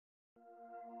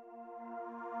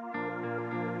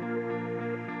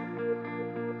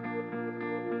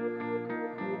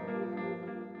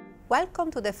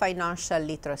Welcome to the Financial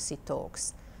Literacy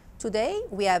Talks. Today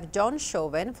we have John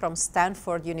Shoven from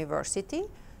Stanford University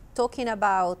talking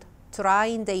about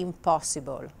trying the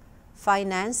impossible,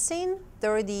 financing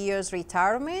 30 years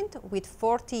retirement with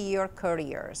 40-year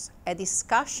careers, a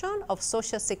discussion of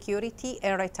Social Security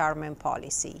and retirement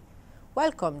policy.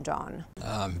 Welcome, John.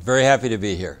 I'm very happy to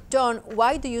be here. John,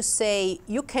 why do you say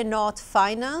you cannot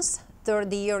finance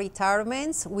 30-year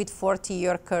retirements with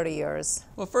 40-year careers?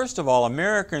 Well, first of all,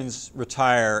 Americans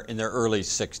retire in their early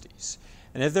 60s.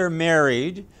 And if they're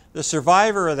married, the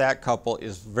survivor of that couple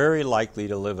is very likely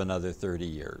to live another 30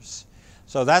 years.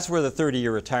 So that's where the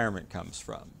 30-year retirement comes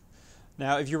from.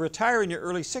 Now, if you retire in your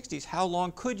early 60s, how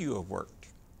long could you have worked?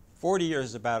 40 years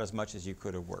is about as much as you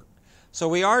could have worked. So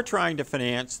we are trying to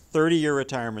finance 30-year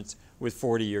retirements with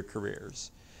 40-year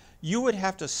careers. You would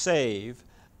have to save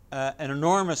an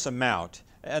enormous amount,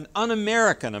 an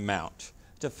un-American amount,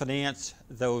 to finance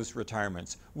those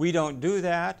retirements. We don't do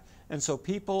that, and so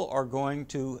people are going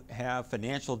to have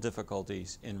financial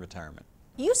difficulties in retirement.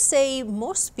 You say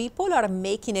most people are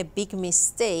making a big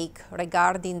mistake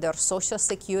regarding their Social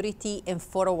Security and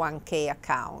 401k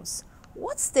accounts.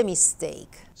 What's the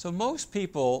mistake? So most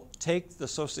people take the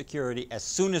Social Security as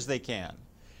soon as they can,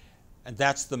 and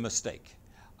that's the mistake.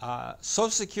 Social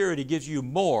Security gives you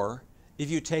more if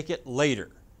you take it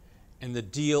later, and the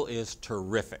deal is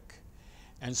terrific.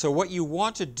 And so what you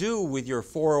want to do with your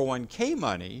 401k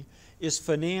money is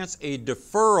finance a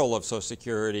deferral of Social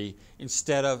Security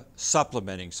instead of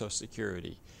supplementing Social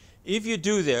Security. If you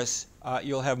do this,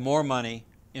 you'll have more money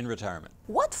in retirement.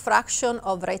 What fraction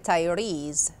of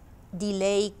retirees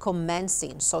delay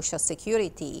commencing Social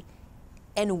Security,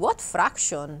 and what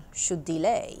fraction should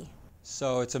delay?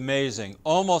 So it's amazing.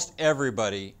 Almost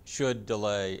everybody should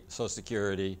delay Social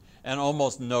Security, and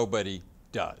almost nobody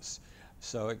does.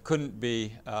 So it couldn't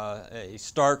be a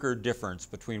starker difference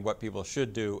between what people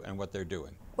should do and what they're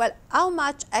doing. Well, how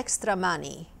much extra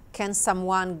money can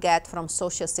someone get from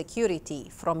Social Security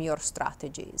from your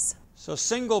strategies? So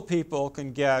single people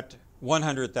can get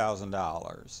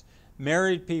 $100,000.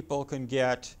 Married people can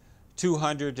get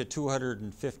 $200,000 to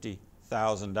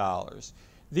 $250,000.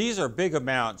 These are big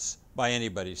amounts by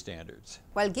anybody's standards.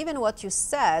 Well, given what you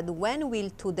said, when will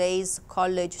today's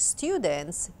college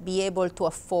students be able to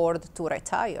afford to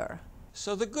retire?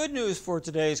 So the good news for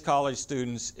today's college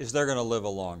students is they're going to live a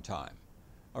long time,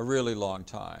 a really long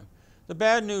time. The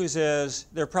bad news is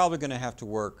they're probably going to have to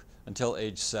work until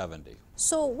age 70.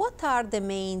 So what are the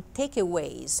main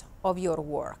takeaways of your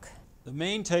work? The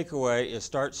main takeaway is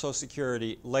start Social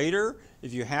Security later.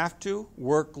 If you have to,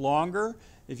 work longer.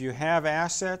 If you have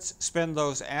assets, spend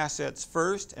those assets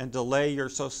first and delay your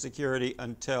Social Security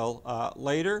until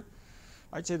later.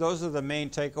 I'd say those are the main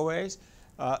takeaways.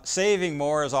 Saving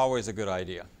more is always a good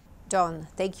idea. John,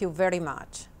 thank you very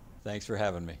much. Thanks for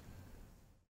having me.